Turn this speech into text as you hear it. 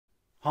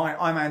Hi,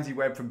 I'm Andy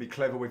Webb from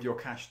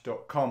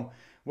becleverwithyourcash.com.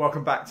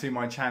 Welcome back to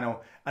my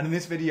channel, and in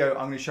this video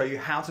I'm going to show you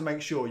how to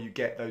make sure you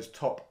get those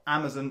top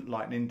Amazon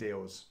Lightning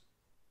deals.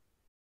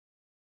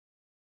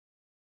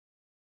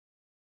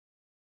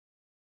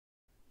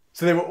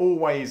 So there are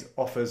always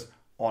offers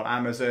on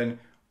Amazon,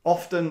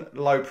 often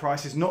low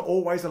prices, not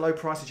always the low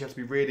prices. You have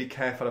to be really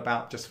careful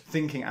about just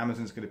thinking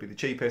Amazon's going to be the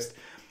cheapest.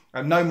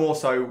 And no more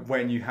so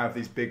when you have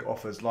these big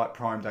offers like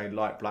Prime Day,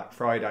 like Black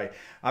Friday.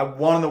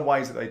 One of the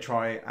ways that they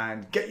try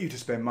and get you to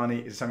spend money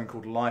is something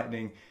called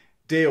lightning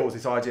deals.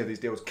 This idea of these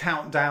deals,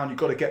 countdown, you've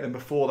got to get them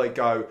before they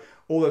go.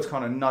 All those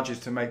kind of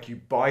nudges to make you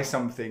buy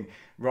something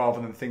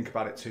rather than think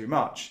about it too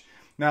much.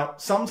 Now,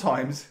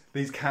 sometimes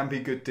these can be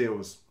good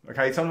deals.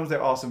 Okay, sometimes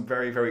there are some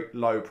very, very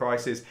low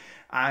prices.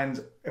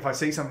 And if I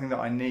see something that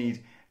I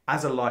need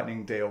as a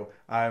lightning deal,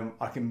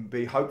 I can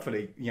be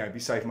hopefully, be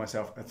saving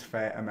myself a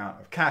fair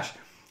amount of cash.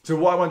 So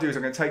what I want to do is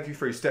I'm going to take you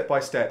through step by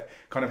step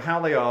kind of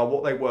how they are,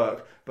 what they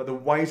work, but the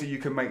ways that you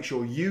can make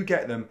sure you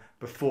get them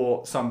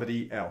before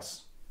somebody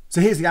else. So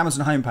here's the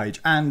Amazon homepage,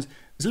 and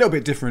it's a little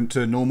bit different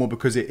to normal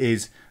because it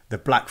is the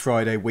Black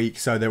Friday week.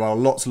 So there are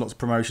lots and lots of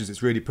promotions.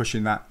 It's really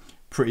pushing that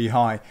pretty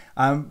high.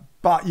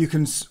 But you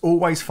can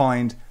always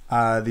find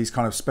these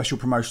kind of special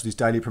promotions, these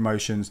daily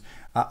promotions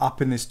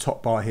up in this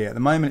top bar here. At the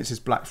moment it says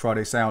Black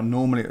Friday sale.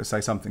 Normally it will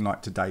say something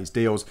like today's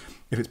deals.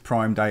 If it's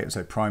Prime Day, it will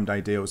say Prime Day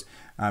deals.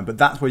 But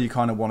that's where you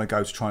kind of want to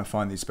go to try and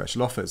find these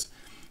special offers.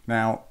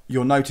 Now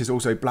you'll notice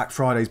also Black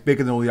Friday is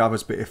bigger than all the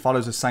others, but it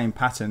follows the same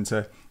pattern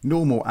to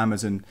normal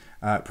Amazon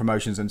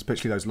promotions, and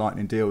especially those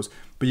lightning deals.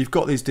 But you've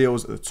got these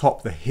deals at the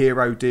top, the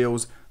hero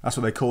deals. That's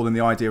what they call them.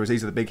 The idea is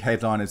these are the big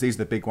headliners, these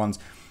are the big ones.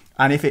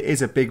 And if it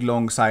is a big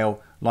long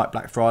sale like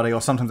Black Friday, or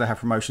sometimes they have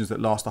promotions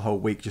that last the whole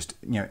week, just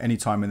any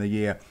time in the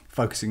year,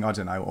 focusing, I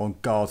don't know, on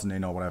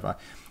gardening or whatever,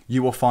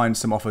 you will find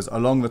some offers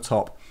along the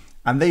top.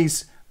 And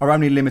these are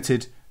only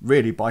limited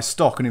really by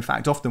stock. And in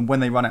fact, often when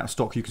they run out of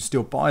stock, you can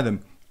still buy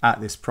them at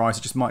this price.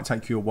 It just might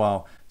take you a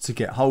while to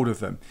get hold of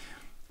them.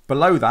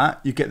 Below that,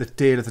 you get the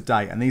deal of the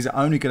day. And these are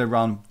only going to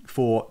run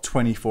for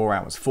 24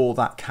 hours for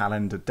that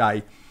calendar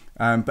day.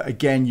 But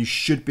again, you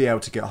should be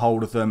able to get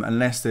hold of them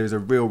unless there's a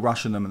real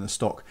rush on them and the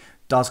stock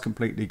does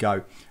completely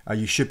go.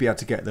 You should be able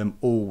to get them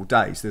all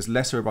day. So there's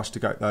less of a rush to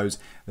get those.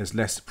 There's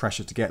less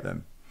pressure to get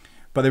them.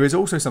 But there is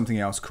also something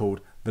else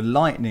called the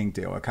lightning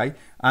deal, okay?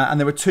 And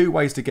there are two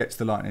ways to get to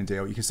the lightning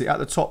deal. You can see at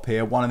the top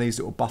here, one of these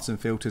little button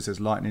filters says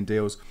lightning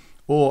deals.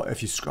 Or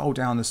if you scroll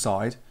down the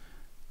side,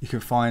 you can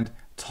find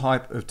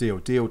type of deal,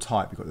 deal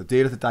type. You've got the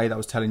deal of the day that I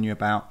was telling you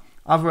about.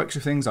 Other extra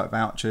things like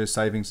vouchers,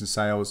 savings and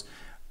sales.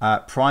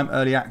 Prime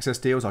early access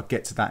deals, I'll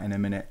get to that in a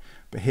minute.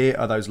 But here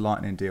are those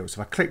lightning deals.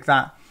 So if I click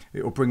that,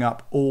 it will bring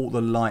up all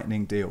the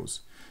lightning deals.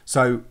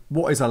 So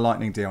what is a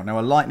lightning deal? Now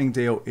a lightning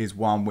deal is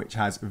one which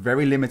has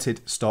very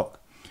limited stock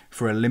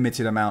for a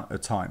limited amount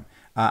of time.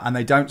 And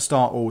they don't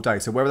start all day.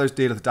 So wherever those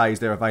deal of the days,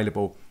 they're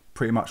available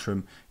pretty much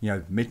from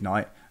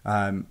midnight.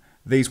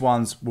 These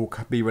ones will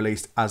be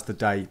released as the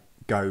day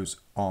goes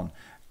on.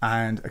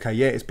 And okay,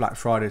 yeah, it's Black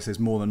Friday, so there's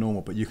more than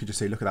normal, but you can just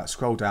see, look at that,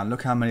 scroll down,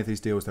 look how many of these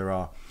deals there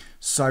are.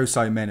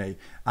 So many.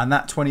 And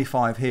that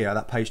 25 here,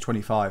 that page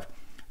 25,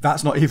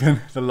 that's not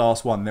even the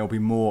last one. There'll be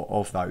more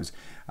of those.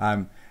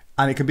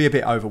 And it can be a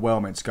bit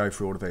overwhelming to go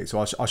through all of these.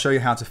 So I'll show you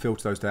how to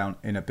filter those down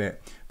in a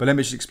bit. But let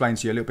me just explain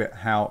to you a little bit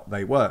how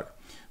they work.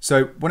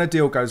 So when a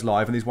deal goes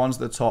live, and these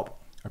ones at the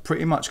top are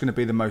pretty much going to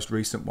be the most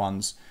recent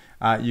ones.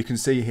 You can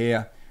see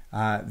here,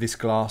 this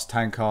glass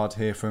tank card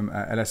here from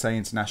LSA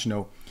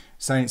International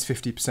saying it's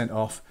 50%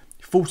 off.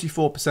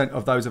 44%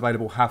 of those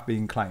available have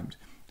been claimed.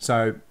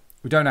 So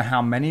we don't know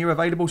how many are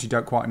available, so you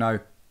don't quite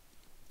know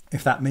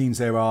if that means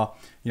there are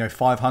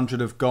 500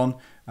 have gone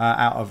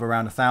out of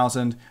around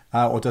 1,000,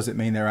 or does it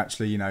mean there are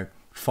actually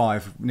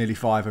nearly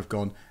five have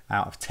gone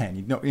out of 10.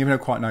 You don't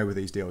quite know with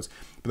these deals.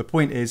 But the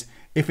point is,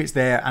 if it's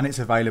there and it's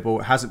available,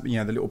 it hasn't,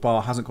 the little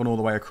bar hasn't gone all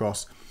the way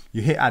across,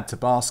 you hit add to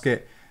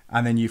basket,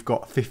 and then you've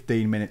got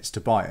 15 minutes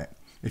to buy it.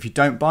 If you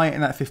don't buy it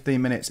in that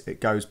 15 minutes, it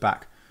goes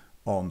back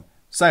on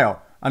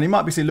sale. And you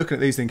might be looking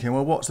at these thinking,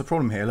 well, what's the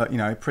problem here?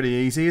 Look, pretty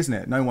easy, isn't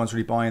it? No one's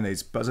really buying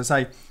these. But as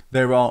I say,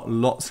 there are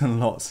lots and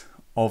lots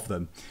of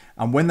them.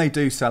 And when they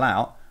do sell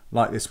out,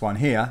 like this one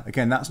here,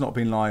 again, that's not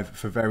been live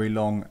for very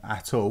long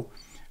at all.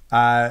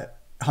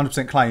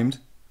 100% claimed.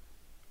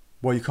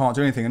 Well, you can't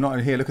do anything. And not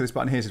only here, look at this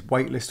button here, it says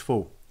waitlist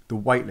full. The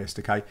waitlist,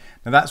 okay?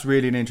 Now that's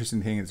really an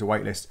interesting thing, it's a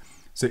waitlist.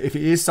 So if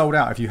it is sold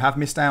out, if you have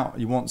missed out,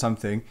 you want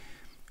something,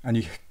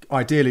 and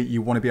ideally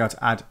you want to be able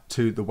to add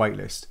to the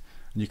waitlist.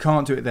 And you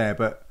can't do it there,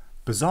 but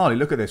bizarrely,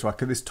 look at this, right?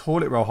 This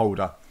toilet roll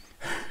holder,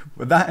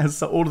 but that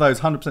has, all of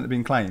those 100% have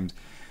been claimed.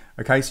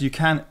 Okay, so you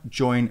can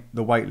join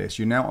the waitlist.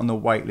 You're now on the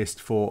waitlist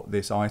for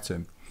this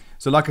item.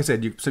 So like I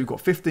said, you've got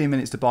 15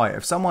 minutes to buy it.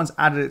 If someone's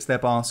added it to their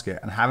basket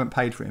and haven't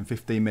paid for it in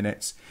 15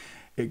 minutes,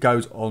 it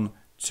goes on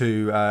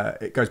to,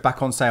 it goes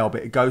back on sale,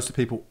 but it goes to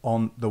people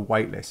on the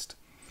waitlist.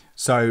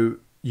 So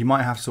you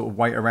might have to sort of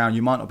wait around.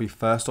 You might not be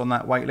first on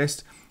that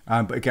waitlist.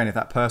 But again, if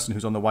that person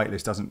who's on the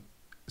waitlist doesn't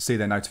see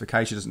their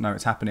notification, doesn't know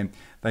it's happening,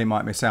 they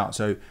might miss out.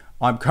 So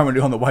I'm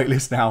currently on the wait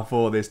list now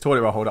for this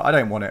toilet roll holder. I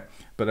don't want it,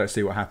 but let's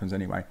see what happens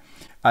anyway.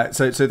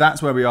 So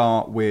that's where we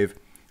are with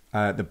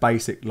the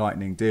basic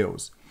lightning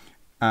deals.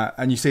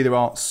 And you see there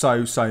are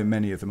so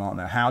many of them, aren't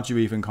there? How do you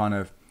even kind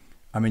of,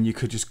 I mean, you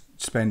could just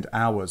spend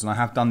hours, and I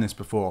have done this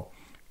before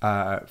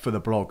for the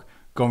blog,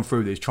 gone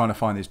through these, trying to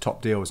find these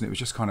top deals, and it was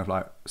just kind of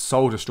like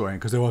soul destroying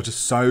because there were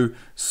just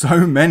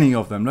so many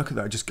of them. Look at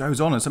that, it just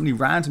goes on, and so many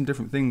random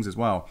different things as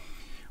well.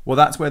 Well,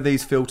 that's where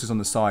these filters on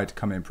the side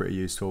come in pretty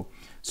useful.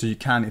 So you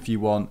can, if you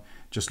want,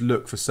 just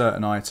look for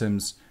certain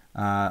items.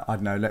 I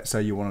don't know, let's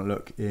say you want to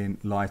look in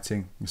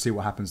lighting. You see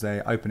what happens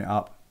there, open it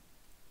up,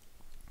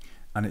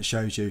 and it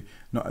shows you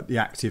not the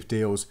active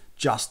deals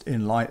just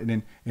in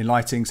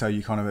lighting, so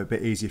you kind of a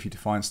bit easier for you to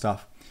find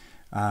stuff.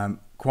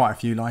 Quite a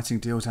few lighting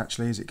deals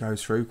actually as it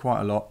goes through,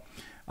 quite a lot.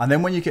 And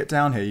then when you get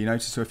down here, you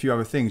notice a few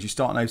other things. You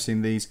start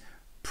noticing these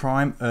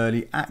prime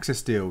early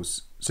access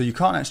deals. So you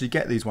can't actually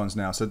get these ones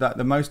now. So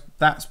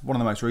that's one of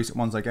the most recent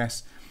ones, I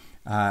guess.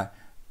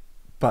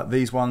 But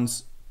these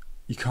ones,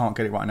 you can't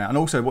get it right now. And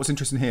also what's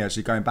interesting here,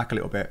 actually going back a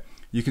little bit,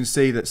 you can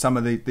see that some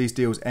of these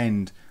deals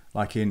end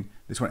like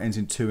this one ends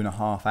in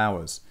 2.5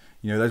 hours.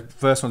 You know, those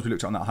first ones we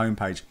looked at on that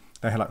homepage,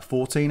 they had like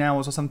 14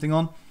 hours or something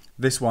on.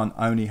 This one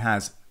only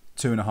has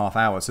 2.5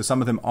 hours. So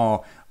some of them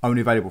are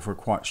only available for a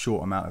quite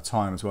short amount of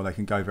time as well. They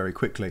can go very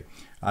quickly,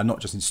 not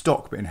just in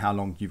stock, but in how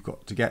long you've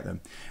got to get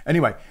them.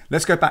 Anyway,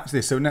 let's go back to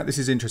this. So now this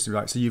is interesting,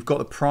 right? So you've got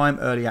the Prime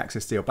Early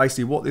Access deal.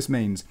 Basically what this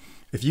means,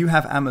 if you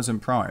have Amazon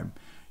Prime,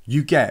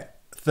 you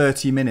get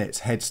 30 minutes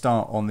head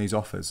start on these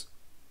offers.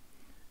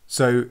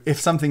 So if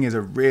something is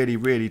a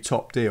really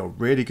top deal,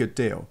 really good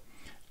deal,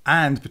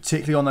 and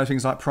particularly on those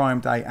things like Prime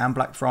Day and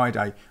Black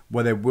Friday,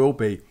 where there will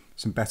be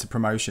some better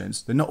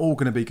promotions, they're not all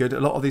going to be good. A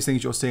lot of these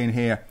things you're seeing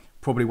here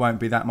probably won't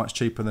be that much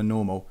cheaper than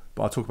normal,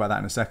 but I'll talk about that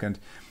in a second.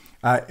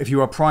 If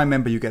you're a Prime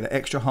member, you get an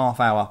extra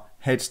half-hour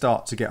head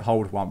start to get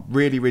hold of one.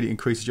 Really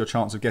increases your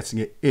chance of getting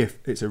it if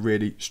it's a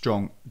really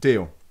strong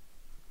deal.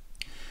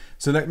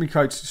 So let me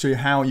show you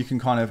how you can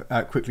kind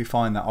of quickly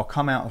find that. I'll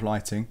come out of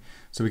lighting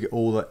so we get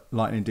all the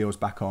lightning deals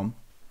back on.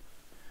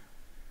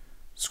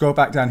 Scroll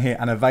back down here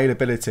and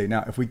availability.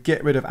 Now, if we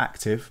get rid of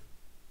active,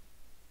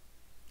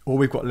 all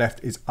we've got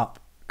left is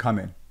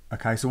upcoming.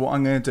 Okay, so what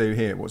I'm going to do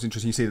here, what's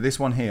interesting, you see this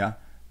one here,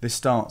 this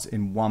starts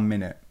in 1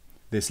 minute,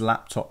 this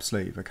laptop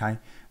sleeve, okay? And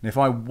if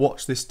I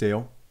watch this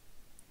deal,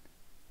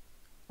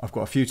 I've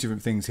got a few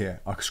different things here.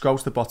 I scroll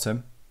to the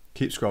bottom,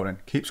 keep scrolling,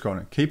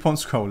 keep on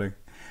scrolling,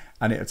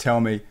 and it'll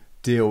tell me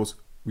deals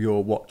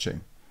you're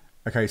watching.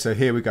 Okay, so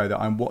here we go, that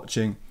I'm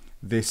watching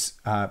this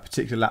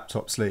particular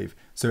laptop sleeve.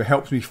 So it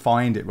helps me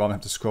find it rather than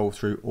have to scroll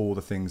through all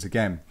the things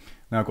again.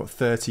 Now I've got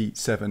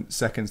 37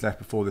 seconds left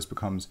before this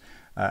becomes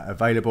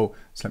available.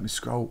 So let me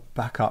scroll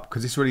back up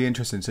because it's really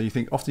interesting. So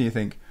often you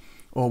think,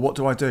 oh, what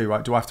do I do,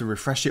 right? Do I have to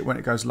refresh it when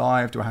it goes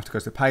live? Do I have to go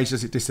to the page?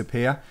 Does it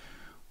disappear?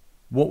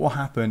 What will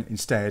happen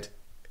instead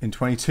in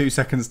 22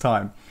 seconds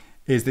time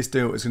is this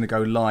deal is going to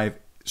go live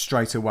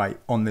straight away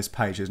on this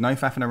page. There's no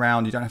faffing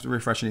around. You don't have to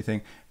refresh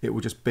anything. It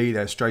will just be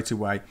there straight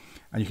away,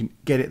 and you can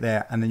get it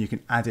there, and then you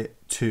can add it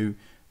to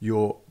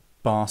your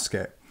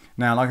basket.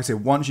 Now, like I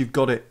said, once you've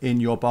got it in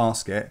your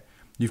basket,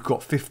 you've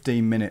got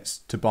 15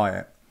 minutes to buy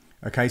it.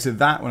 Okay, so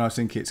that one I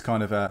think it's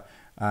kind of a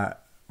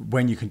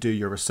when you can do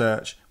your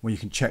research, when you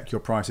can check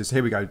your prices. So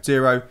here we go,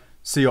 0,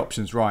 see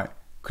options, right?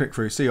 Click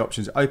through, see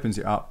options, it opens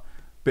it up.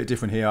 Bit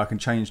different here. I can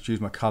choose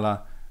my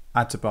color,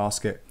 add to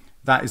basket.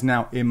 That is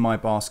now in my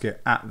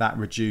basket at that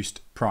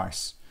reduced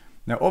price.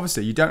 Now,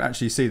 obviously, you don't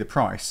actually see the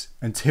price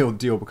until the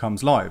deal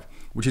becomes live,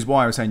 which is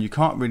why I was saying you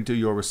can't really do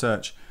your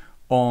research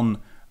on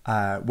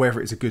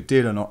whether it's a good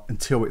deal or not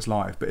until it's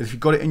live. But if you've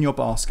got it in your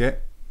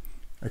basket,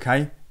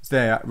 okay, it's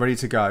there, ready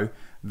to go,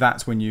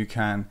 that's when you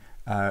can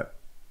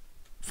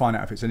find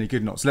out if it's any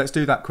good or not. So let's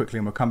do that quickly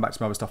and we'll come back to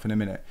some other stuff in a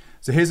minute.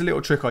 So here's a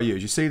little trick I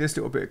use. You see this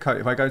little bit of code?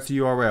 If I go to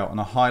URL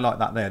and I highlight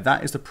that there,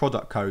 that is the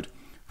product code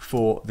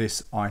for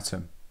this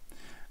item.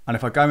 And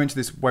if I go into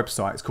this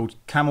website, it's called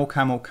camel,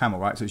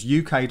 right? So it's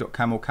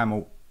uk.camel,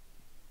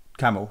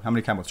 how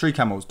many camels?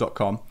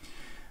 3camels.com.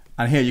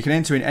 And here you can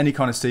enter in any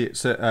kind of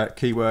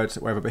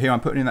keywords, whatever. But here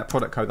I'm putting in that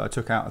product code that I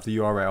took out of the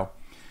URL.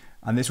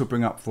 And this will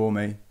bring up for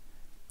me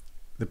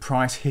the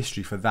price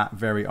history for that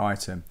very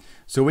item.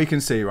 So we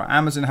can see, right,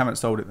 Amazon haven't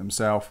sold it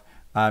themselves.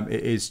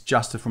 It is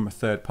just from a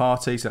third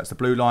party. So that's the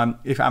blue line.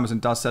 If Amazon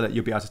does sell it,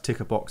 you'll be able to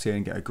tick a box here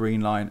and get a green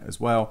line as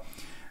well.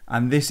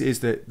 And this is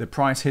the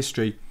price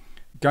history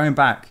going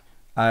back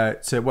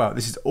to, well,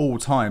 this is all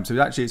time. So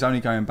actually it's only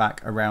going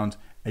back around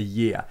a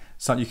year.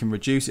 So you can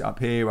reduce it up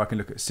here. I can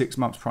look at 6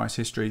 months price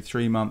history,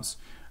 3 months,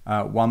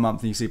 1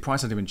 month, and you see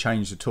price hasn't even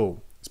changed at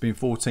all. It's been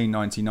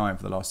 $14.99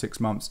 for the last 6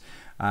 months.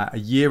 A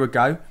year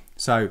ago,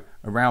 so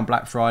around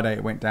Black Friday,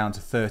 it went down to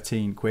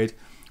 13 quid.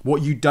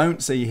 What you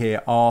don't see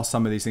here are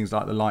some of these things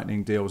like the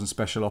lightning deals and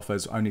special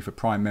offers only for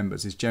Prime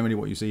members. Is generally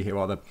what you see here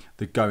are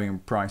the going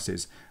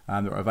prices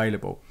that are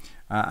available.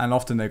 And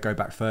often they go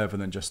back further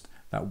than just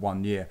that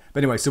 1 year.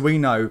 But anyway, so we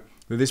know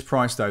With this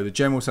price though, the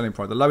general selling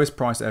price, the lowest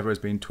price ever has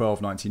been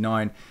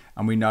 $12.99,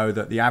 and we know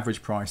that the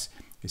average price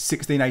is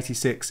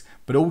 $16.86,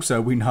 but also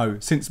we know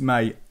since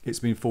May it's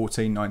been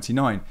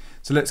 $14.99.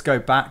 So let's go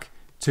back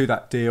to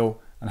that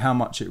deal and how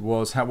much it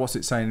was. What's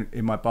it saying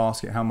in my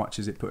basket? How much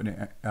is it putting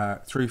it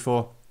through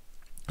for?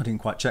 I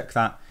didn't quite check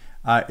that.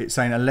 It's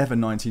saying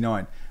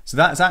 $11.99. So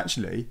that's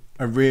actually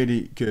a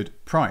really good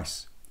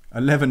price.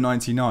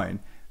 $11.99.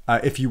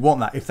 If you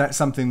want that, if that's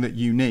something that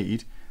you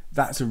need,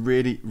 that's a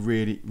really,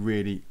 really,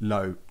 really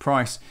low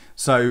price.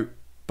 So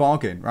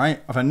bargain,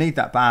 right? If I need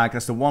that bag,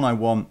 that's the one I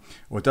want,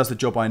 or it does the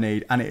job I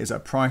need, and it is at a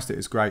price that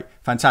is great,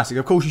 fantastic.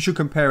 Of course, you should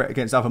compare it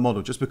against other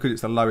models. Just because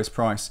it's the lowest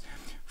price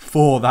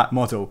for that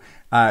model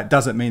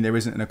doesn't mean there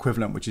isn't an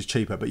equivalent which is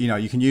cheaper. But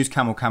you can use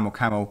camel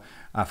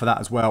for that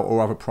as well,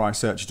 or other price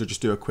searches to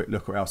just do a quick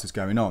look at what else is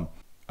going on.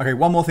 Okay,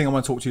 one more thing I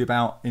want to talk to you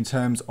about in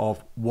terms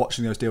of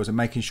watching those deals and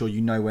making sure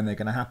you know when they're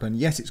going to happen.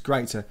 Yes, it's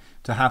great to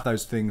have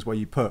those things where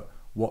you put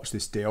watch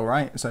this deal,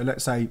 right? So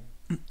let's say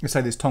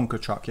this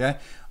Tonka truck, yeah?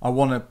 I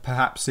want to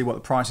perhaps see what the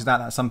price is at.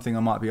 That's something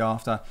I might be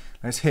after.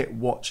 Let's hit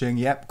watching.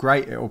 Yep,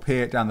 great. It'll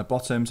appear down the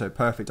bottom, so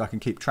perfect. I can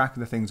keep track of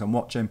the things I'm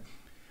watching.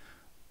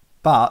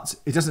 But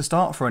it doesn't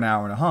start for an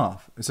hour and a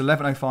half. It's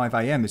 11:05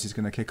 a.m. this is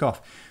going to kick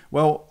off.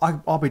 Well,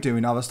 I'll be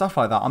doing other stuff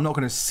like that. I'm not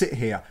going to sit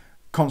here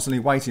constantly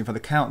waiting for the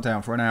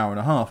countdown for an hour and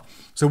a half.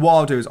 So what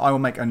I'll do is I will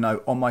make a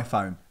note on my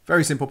phone.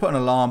 Very simple, put an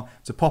alarm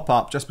to pop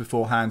up just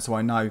beforehand so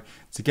I know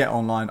to get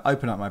online,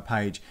 open up my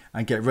page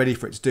and get ready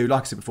for it to do,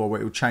 like I said before, where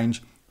it will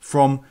change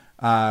from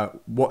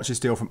watch this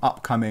deal from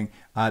upcoming,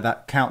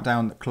 that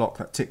countdown, the clock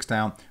that ticks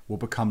down will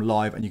become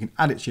live and you can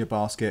add it to your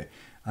basket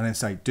and then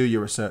say, do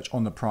your research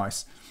on the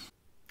price.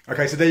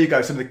 Okay, so there you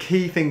go. Some of the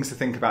key things to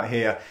think about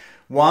here.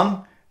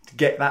 One, to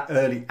get that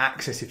early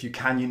access if you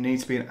can, you need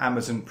to be an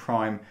Amazon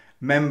Prime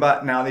member.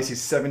 Now this is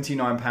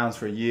 £79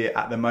 for a year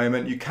at the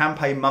moment. You can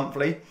pay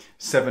monthly,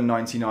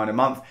 $7.99 a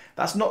month.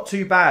 That's not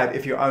too bad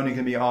if you're only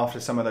going to be after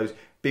some of those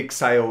big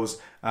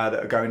sales that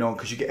are going on,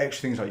 because you get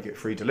extra things like you get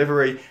free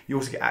delivery, you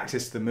also get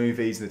access to the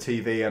movies, the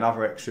TV and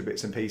other extra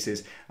bits and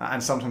pieces,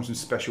 and sometimes some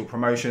special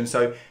promotions.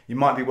 So you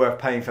might be worth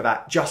paying for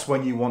that just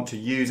when you want to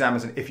use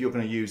Amazon, if you're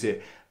going to use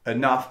it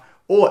enough.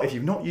 Or if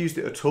you've not used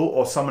it at all,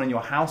 or someone in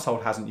your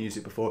household hasn't used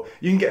it before,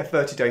 you can get a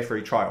 30-day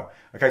free trial.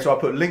 Okay, so I'll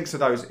put links to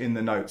those in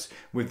the notes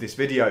with this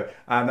video.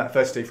 That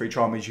 30-day free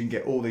trial means you can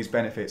get all these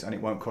benefits and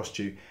it won't cost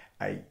you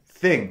a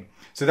thing.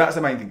 So that's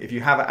the main thing. If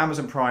you have an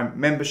Amazon Prime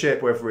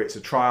membership, whether it's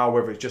a trial,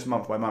 whether it's just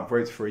month by month,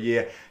 whether it's for a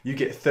year, you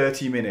get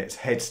 30 minutes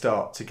head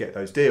start to get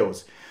those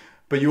deals.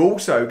 But you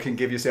also can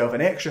give yourself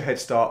an extra head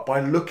start by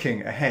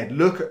looking ahead.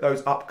 Look at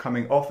those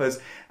upcoming offers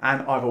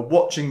and either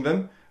watching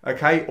them,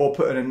 okay, or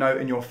putting a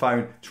note in your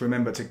phone to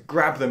remember to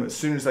grab them as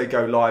soon as they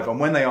go live. And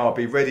when they are,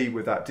 be ready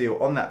with that deal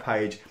on that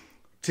page,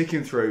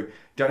 ticking through. You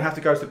don't have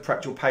to go to the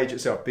actual page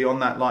itself. Be on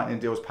that Lightning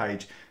Deals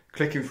page,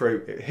 clicking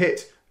through,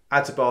 hit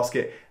add to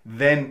basket,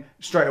 then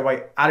straight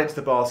away add it to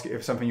the basket if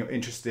it's something you're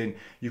interested in.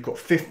 You've got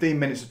 15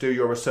 minutes to do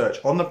your research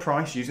on the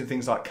price using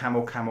things like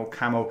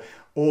camel,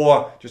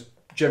 or just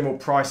general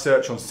price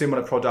search on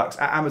similar products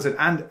at Amazon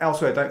and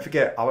elsewhere. Don't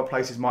forget, other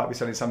places might be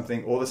selling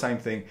something or the same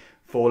thing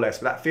for less,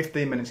 but that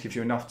 15 minutes gives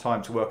you enough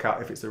time to work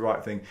out if it's the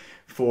right thing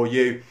for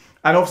you.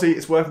 And obviously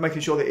it's worth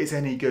making sure that it's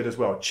any good as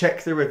well.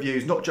 Check the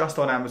reviews, not just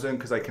on Amazon,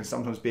 because they can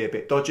sometimes be a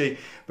bit dodgy,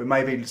 but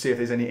maybe see if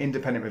there's any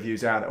independent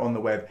reviews out on the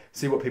web,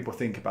 see what people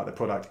think about the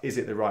product. Is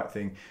it the right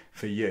thing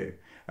for you?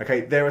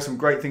 Okay, there are some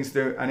great things to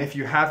do. And if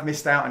you have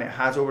missed out and it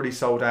has already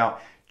sold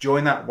out,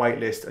 join that wait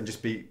list and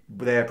just be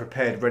there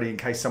prepared, ready in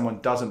case someone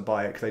doesn't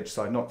buy it because they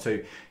decide not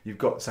to. You've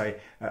got,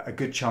 say, a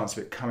good chance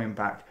of it coming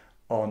back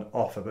on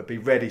offer, but be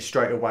ready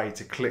straight away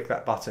to click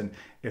that button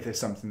if there's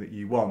something that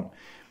you want.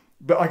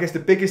 But I guess the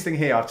biggest thing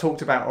here, I've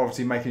talked about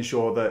obviously making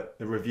sure that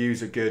the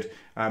reviews are good,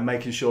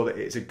 making sure that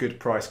it's a good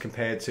price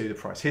compared to the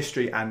price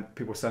history and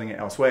people selling it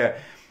elsewhere.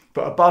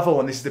 But above all,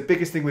 and this is the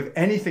biggest thing with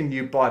anything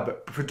you buy,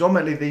 but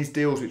predominantly these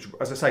deals, which,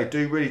 as I say,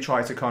 do really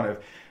try to kind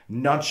of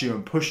nudge you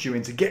and push you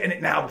into getting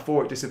it now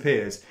before it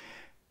disappears,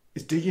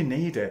 is do you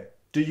need it?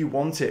 Do you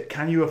want it?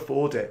 Can you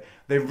afford it?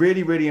 They're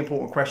really, really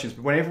important questions.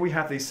 But whenever we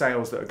have these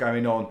sales that are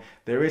going on,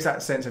 there is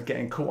that sense of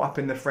getting caught up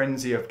in the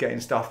frenzy of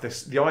getting stuff.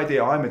 The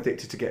idea, I'm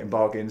addicted to getting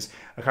bargains.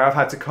 Okay, I've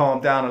had to calm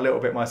down a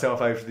little bit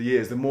myself over the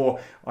years. The more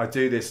I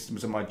do this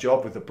as my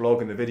job with the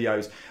blog and the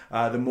videos,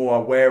 the more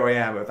aware I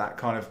am of that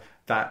kind of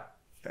that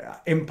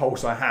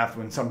impulse I have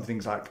when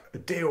something's like a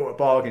deal or a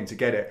bargain to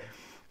get it.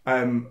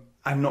 And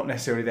not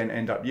necessarily then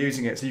end up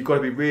using it. So you've got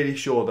to be really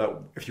sure that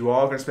if you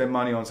are going to spend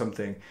money on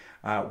something,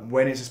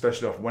 when it's a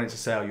special offer, when it's a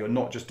sale, you're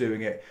not just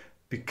doing it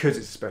because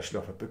it's a special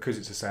offer, because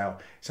it's a sale,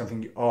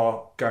 something you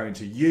are going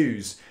to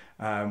use,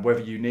 whether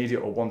you need it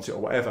or want it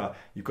or whatever.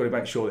 You've got to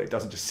make sure that it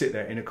doesn't just sit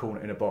there in a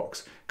corner in a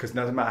box, because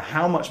no matter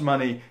how much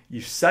money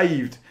you've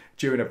saved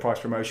during a price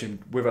promotion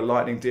with a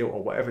lightning deal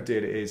or whatever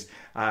deal it is,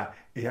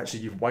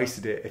 you've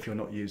wasted it if you're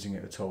not using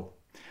it at all.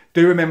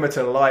 Do remember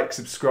to like,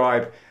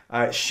 subscribe,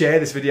 Share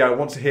this video. I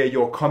want to hear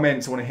your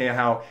comments. I want to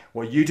hear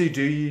what you do.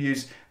 Do you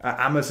use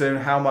Amazon?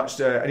 How much,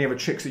 any other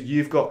tricks that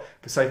you've got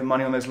for saving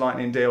money on those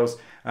lightning deals?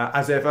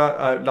 As ever,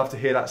 I'd love to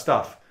hear that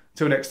stuff.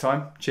 Till next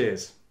time,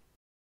 cheers.